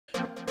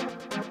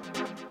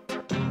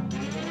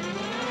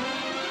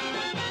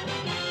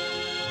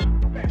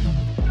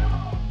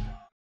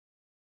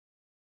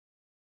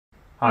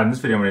Hi, in this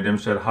video I'm going to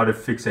demonstrate how to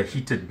fix a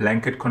heated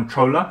blanket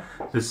controller.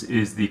 This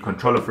is the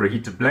controller for a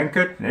heated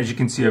blanket, and as you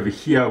can see over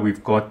here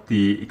we've got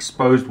the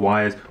exposed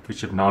wires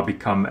which have now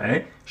become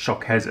a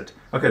shock hazard.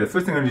 Okay, the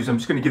first thing I'm going to do is I'm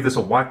just going to give this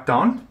a wipe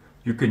down.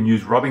 You can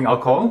use rubbing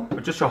alcohol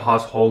or just your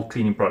household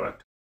cleaning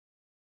product.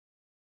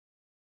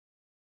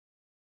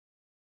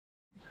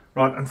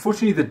 Right,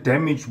 unfortunately the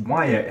damaged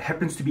wire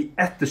happens to be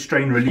at the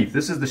strain relief.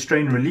 This is the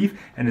strain relief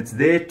and it's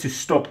there to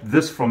stop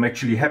this from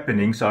actually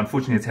happening. So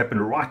unfortunately it's happened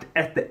right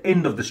at the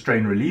end of the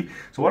strain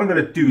relief. So what I'm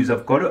going to do is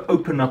I've got to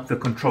open up the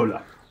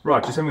controller.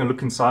 Right, just having a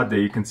look inside there,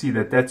 you can see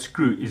that that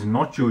screw is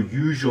not your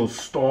usual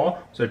star,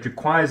 so it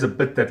requires a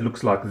bit that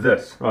looks like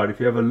this. Right,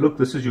 if you have a look,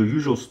 this is your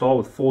usual star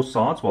with 4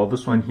 sides, while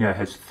this one here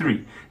has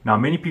 3. Now,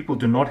 many people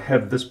do not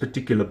have this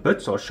particular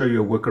bit, so I'll show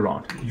you a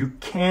workaround. You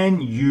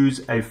can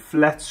use a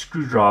flat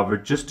screwdriver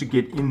just to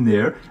get in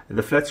there.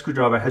 The flat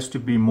screwdriver has to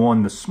be more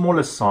on the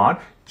smaller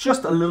side,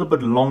 just a little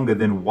bit longer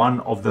than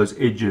one of those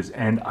edges,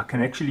 and I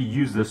can actually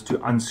use this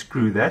to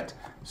unscrew that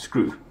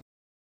screw.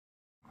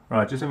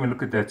 Right, just having a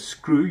look at that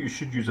screw, you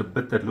should use a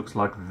bit that looks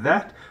like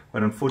that,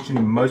 but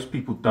unfortunately most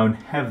people don't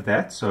have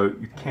that, so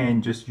you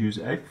can just use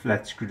a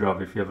flat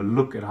screwdriver if you have a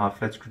look at how a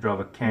flat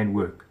screwdriver can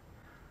work.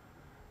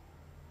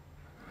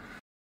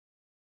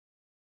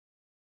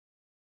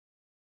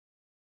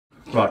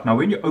 Right, now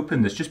when you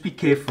open this, just be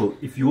careful.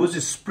 If yours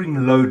is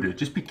spring loaded,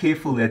 just be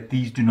careful that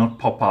these do not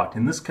pop out.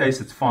 In this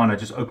case, it's fine, I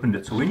just opened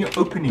it. So when you're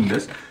opening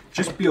this,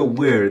 just be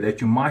aware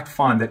that you might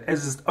find that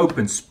as it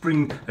opens,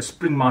 a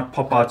spring might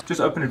pop out. Just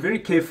open it very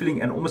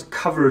carefully and almost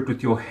cover it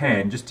with your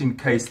hand, just in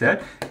case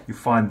that you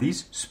find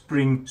these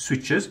spring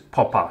switches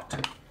pop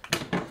out.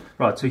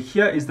 Right, so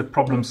here is the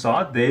problem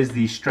side. There's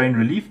the strain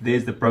relief,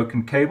 there's the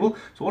broken cable.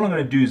 So all I'm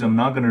going to do is I'm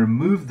now going to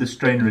remove the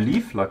strain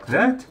relief like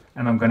that,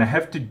 and I'm going to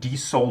have to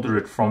desolder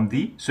it from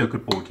the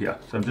circuit board here.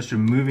 So I'm just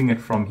removing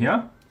it from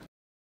here.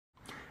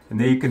 And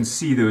there you can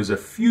see there is a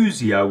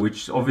fuse here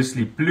which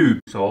obviously blew,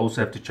 so I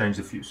also have to change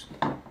the fuse.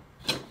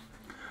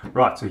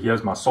 Right, so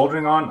here's my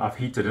soldering iron. I've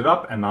heated it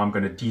up, and now I'm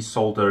going to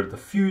desolder the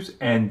fuse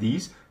and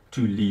these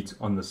 2 leads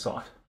on the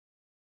side.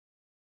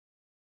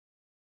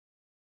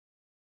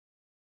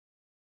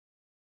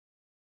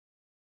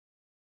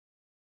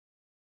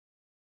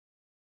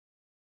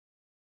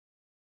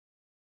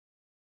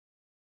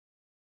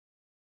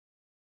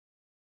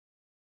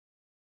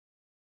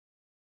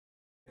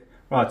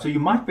 Right, so you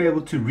might be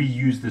able to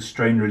reuse the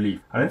strain relief.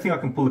 I don't think I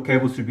can pull the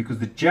cables through because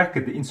the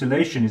jacket, the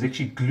insulation, is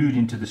actually glued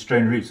into the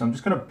strain relief. So I'm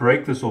just going to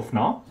break this off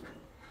now.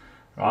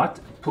 Right,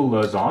 pull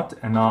those out,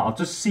 and now I'll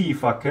just see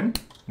if I can.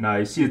 Now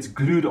you see it's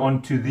glued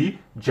onto the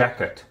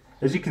jacket.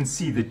 As you can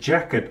see, the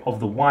jacket of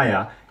the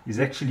wire is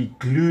actually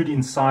glued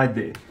inside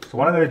there. So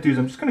what I'm going to do is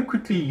I'm just going to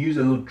quickly use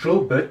a little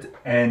drill bit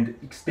and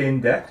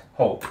extend that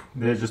hole.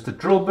 There's just a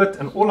drill bit,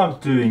 and all I'm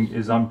doing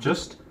is I'm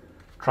just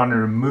trying to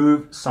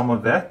remove some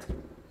of that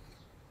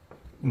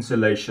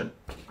insulation.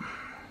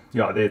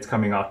 Yeah, there, it's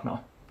coming out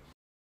now.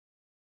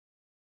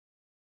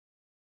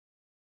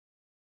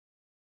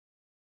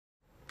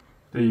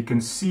 There you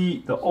can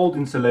see the old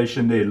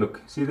insulation there.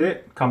 Look, see there,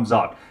 it comes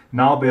out.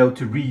 Now I'll be able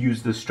to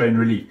reuse the strain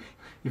relief.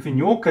 If in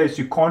your case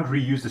you can't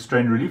reuse the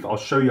strain relief, I'll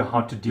show you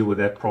how to deal with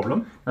that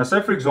problem. Now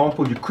say for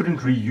example you couldn't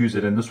reuse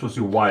it and this was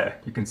your wire.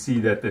 You can see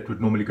that that would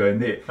normally go in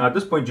there. Now at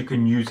this point you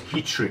can use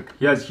heat shrink.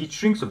 Here's heat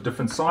shrinks of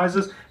different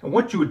sizes, and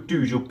what you would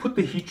do is you'll put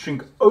the heat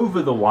shrink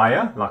over the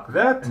wire like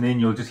that, and then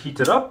you'll just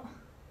heat it up.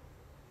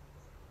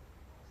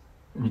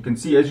 And you can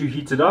see as you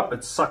heat it up,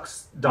 it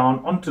sucks down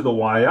onto the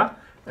wire,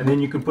 and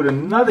then you can put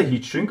another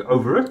heat shrink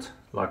over it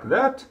like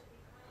that,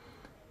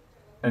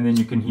 and then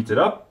you can heat it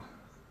up.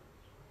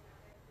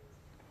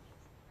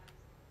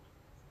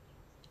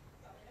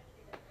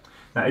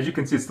 Now as you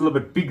can see it's still a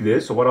bit big there,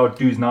 so what I would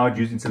do is now I'd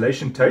use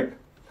insulation tape,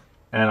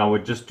 and I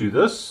would just do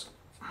this.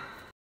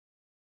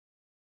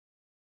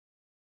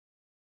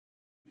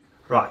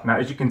 Right, now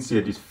as you can see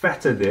it is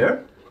fatter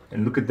there,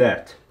 and look at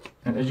that.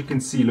 And as you can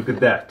see, look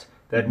at that.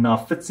 That now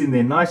fits in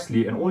there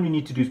nicely, and all you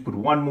need to do is put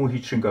one more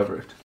heat shrink over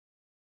it.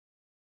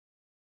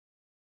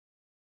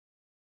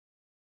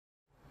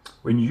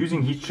 When you're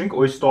using heat shrink,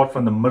 always start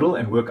from the middle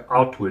and work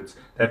outwards.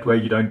 That way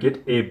you don't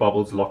get air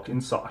bubbles locked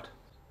inside.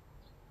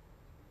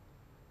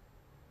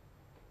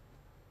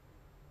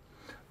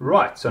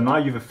 Right, so now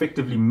you've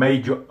effectively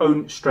made your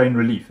own strain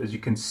relief. As you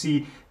can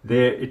see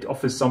there, it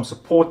offers some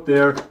support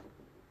there.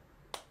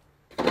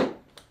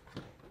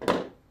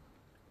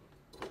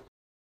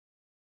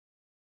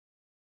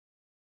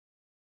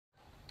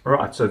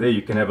 Alright, so there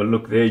you can have a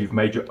look there. You've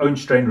made your own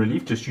strain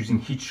relief just using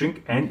heat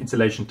shrink and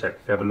insulation tape.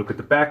 If you have a look at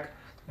the back,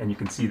 and you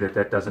can see that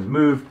that doesn't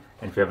move.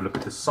 And if you have a look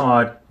at the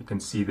side, you can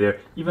see there,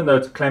 even though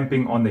it's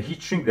clamping on the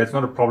heat shrink, that's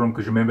not a problem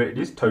because remember it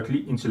is totally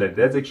insulated.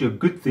 That's actually a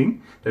good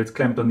thing that it's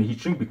clamped on the heat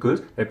shrink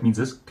because that means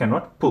this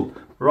cannot pull.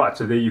 Right,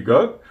 so there you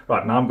go.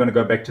 Right, now I'm going to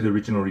go back to the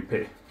original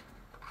repair.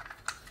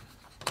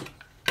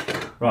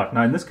 Right,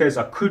 now in this case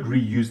I could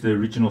reuse the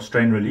original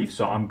strain relief,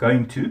 so I'm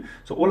going to.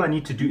 So all I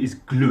need to do is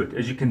glue it.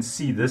 As you can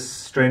see, this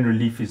strain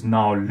relief is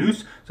now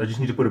loose, so I just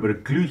need to put a bit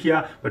of glue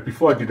here. But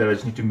before I do that, I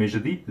just need to measure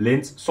the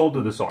length,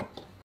 solder this on.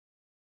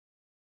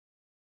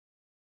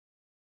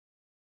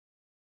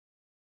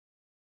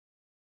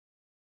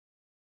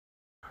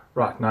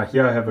 Right, now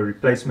here I have a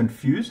replacement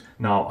fuse.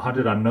 Now, how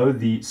did I know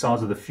the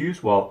size of the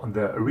fuse? Well, on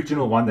the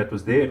original one that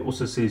was there, it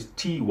also says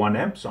T1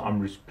 amp, so I'm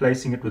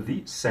replacing it with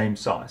the same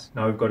size.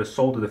 Now we've got to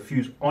solder the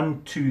fuse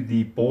onto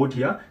the board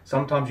here.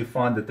 Sometimes you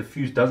find that the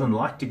fuse doesn't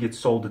like to get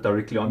soldered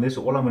directly on there,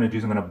 so all I'm going to do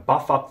is I'm going to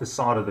buff up the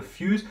side of the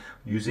fuse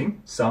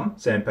using some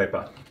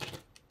sandpaper.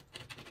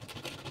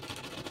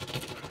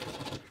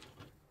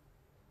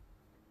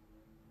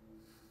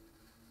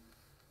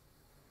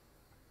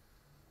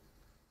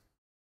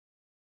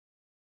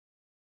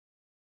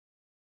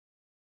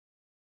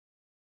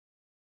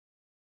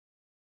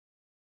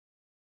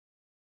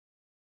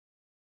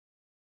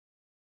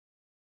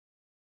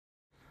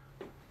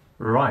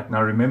 Right,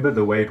 now remember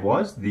the way it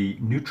was. The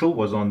neutral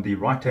was on the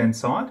right hand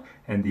side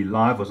and the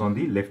live was on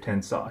the left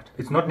hand side.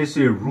 It's not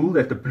necessarily a rule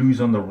that the blue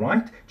is on the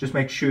right, just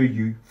make sure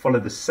you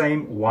follow the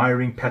same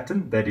wiring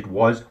pattern that it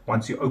was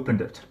once you opened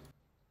it.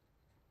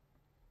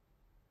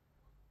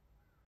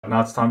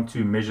 Now it's time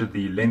to measure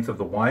the length of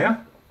the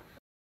wire.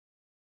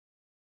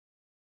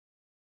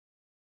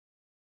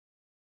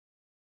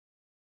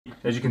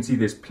 As you can see,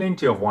 there's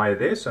plenty of wire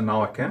there, so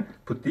now I can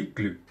put the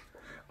glue.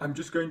 I'm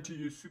just going to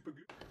use super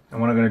glue. And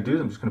what I'm going to do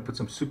is I'm just going to put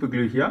some super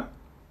glue here.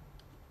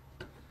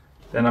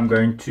 Then I'm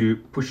going to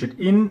push it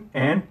in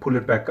and pull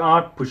it back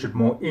out, push it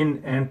more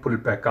in and pull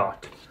it back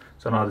out.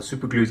 So now the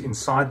super glue is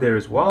inside there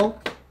as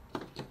well.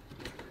 You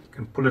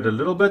can pull it a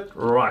little bit.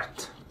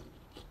 Right,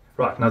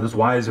 now this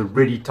wire is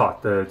already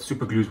tight. The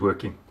super glue is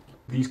working.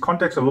 These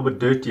contacts are a little bit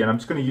dirty, and I'm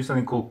just going to use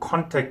something called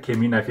contact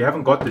chemie. Now if you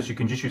haven't got this, you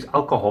can just use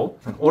alcohol.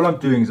 And all I'm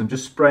doing is I'm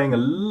just spraying a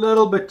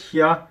little bit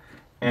here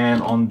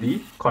and on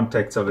the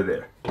contacts over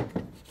there.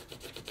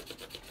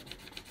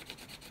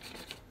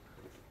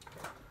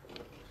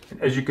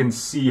 As you can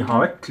see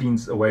how it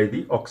cleans away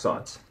the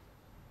oxides.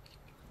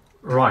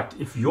 Right,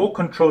 if your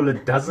controller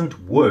doesn't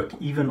work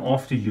even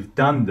after you've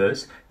done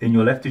this, then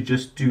you'll have to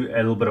just do a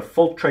little bit of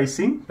fault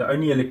tracing. The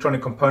only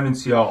electronic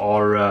components here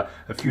are a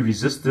few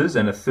resistors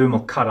and a thermal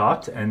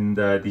cutout and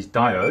these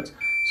diodes.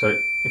 So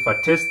if I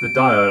test the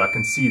diode, I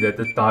can see that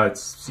the diode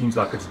seems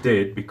like it's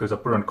dead because I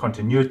put it on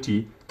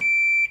continuity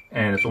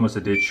and it's almost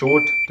a dead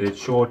short,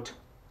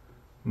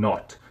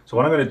 not. So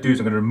what I'm going to do is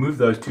I'm going to remove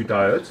those two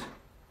diodes.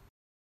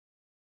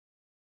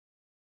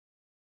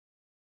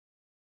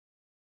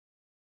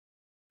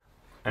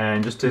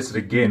 And just test it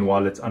again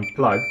while it's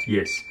unplugged.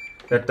 Yes,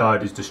 that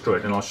diode is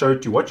destroyed. And I'll show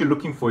it to you. What you're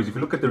looking for is if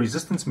you look at the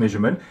resistance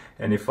measurement,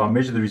 and if I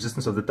measure the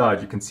resistance of the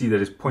diode, you can see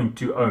that it's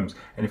 0.2 ohms.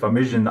 And if I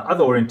measure in the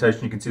other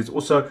orientation, you can see it's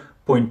also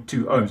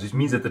 0.2 ohms, which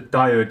means that the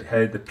diode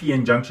had the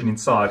PN junction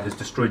inside has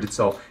destroyed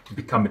itself and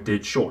become a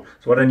dead short.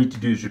 So what I need to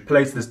do is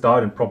replace this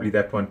diode and probably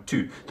that one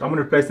too. So I'm going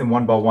to replace them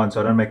one by one so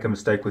I don't make a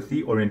mistake with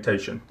the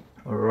orientation.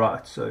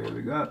 Alright, so here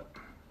we go.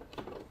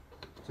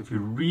 So if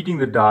you're reading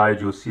the diode,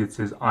 you'll see it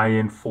says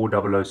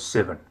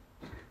IN4007.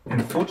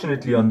 And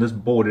fortunately on this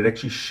board, it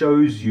actually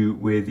shows you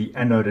where the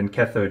anode and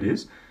cathode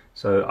is.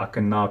 So I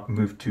can now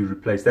move to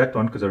replace that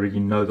one because I already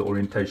know the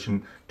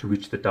orientation to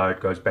which the diode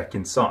goes back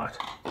inside.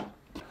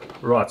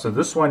 Right, so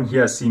this one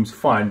here seems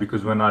fine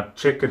because when I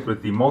check it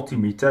with the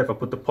multimeter, if I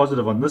put the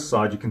positive on this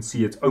side, you can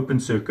see it's open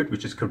circuit,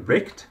 which is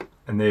correct.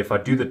 And then if I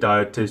do the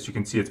diode test, you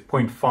can see it's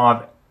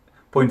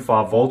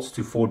 0.5 volts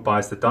to forward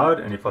bias the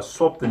diode, and if I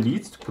swap the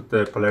leads to put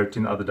the polarity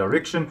in the other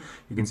direction,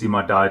 you can see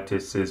my diode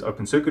test says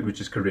open circuit, which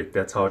is correct.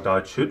 That's how a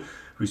diode should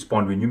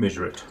respond when you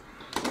measure it.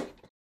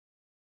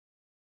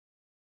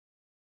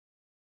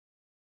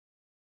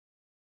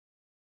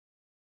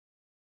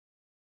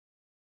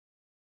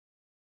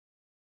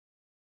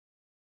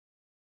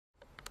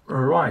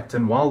 Alright,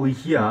 and while we're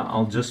here,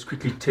 I'll just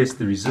quickly test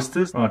the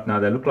resistors. Right, now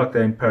they look like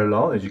they're in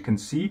parallel, as you can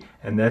see,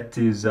 and that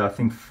is I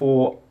think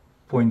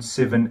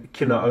 4.7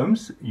 kilo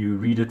ohms. You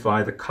read it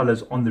via the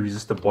colors on the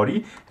resistor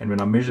body, and when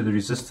I measure the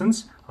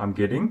resistance, I'm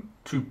getting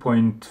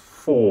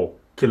 2.4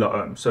 kilo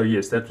ohms. So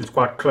yes, that was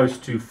quite close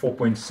to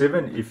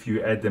 4.7 if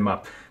you add them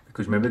up,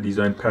 because remember these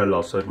are in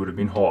parallel, so it would have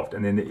been halved.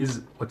 And then there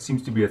is what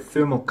seems to be a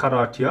thermal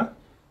cutout here,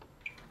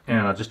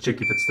 and I'll just check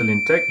if it's still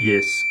intact.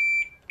 Yes,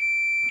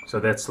 so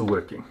that's still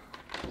working.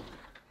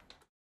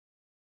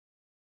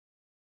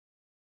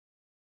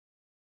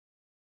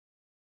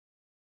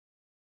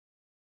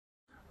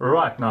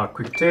 Right, now a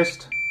quick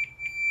test.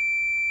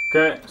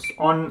 Okay, it's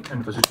on, and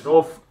if I switch it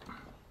off,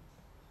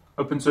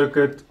 open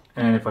circuit,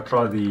 and if I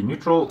try the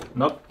neutral,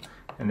 nope.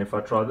 And if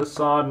I try this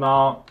side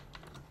now,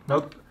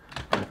 nope.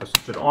 And if I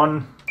switch it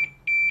on,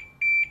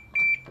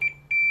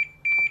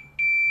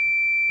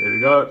 there we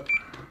go.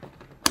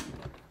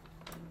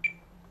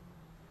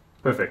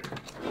 Perfect.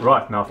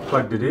 Right, now I've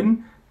plugged it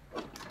in,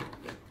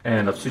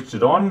 and I've switched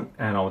it on,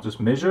 and I'll just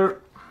measure.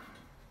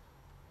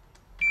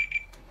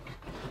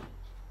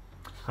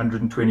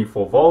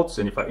 124 volts,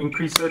 and if I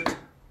increase it,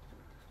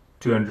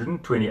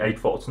 228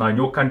 volts. Now in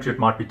your country it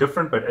might be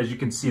different, but as you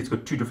can see it's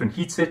got two different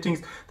heat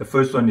settings. The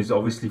first one is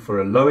obviously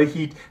for a lower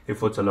heat,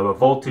 therefore it's a lower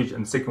voltage,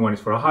 and the second one is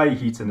for a higher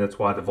heat, and that's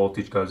why the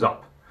voltage goes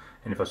up.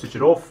 And if I switch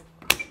it off,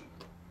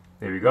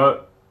 there we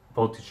go,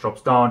 voltage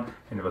drops down.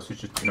 And if I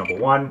switch it to number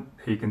one,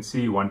 here you can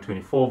see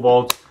 124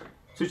 volts.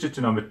 switch it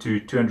to number 2,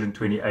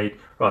 228.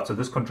 Right, so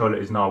this controller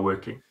is now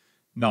working.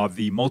 Now,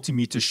 the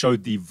multimeter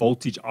showed the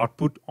voltage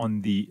output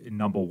on the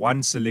number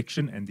 1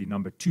 selection and the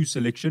number 2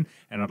 selection.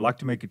 And I'd like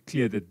to make it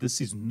clear that this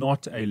is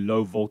not a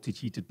low voltage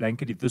heated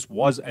blanket. If this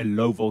was a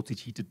low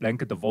voltage heated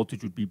blanket, the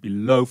voltage would be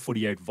below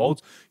 48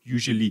 volts,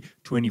 usually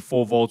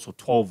 24 volts or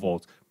 12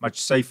 volts. Much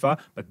safer,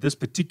 but this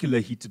particular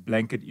heated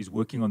blanket is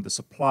working on the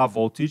supply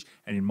voltage,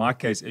 and in my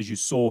case, as you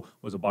saw,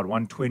 was about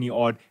 120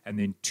 odd and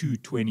then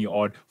 220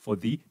 odd for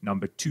the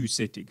number 2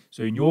 setting.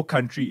 So in your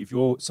country, if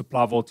your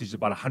supply voltage is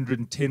about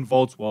 110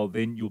 volts, well,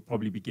 then you'll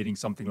probably be getting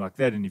something like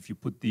that. And if you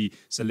put the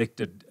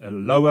selected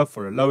lower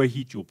for a lower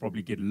heat, you'll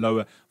probably get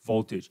lower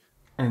voltage.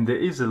 And there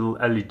is a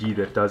little LED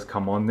that does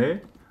come on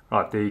there.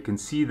 Right there, you can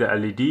see the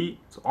LED.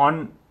 It's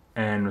on,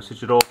 and we'll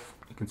switch it off.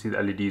 You can see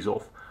the LED is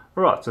off.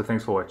 All right, so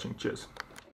thanks for watching. Cheers.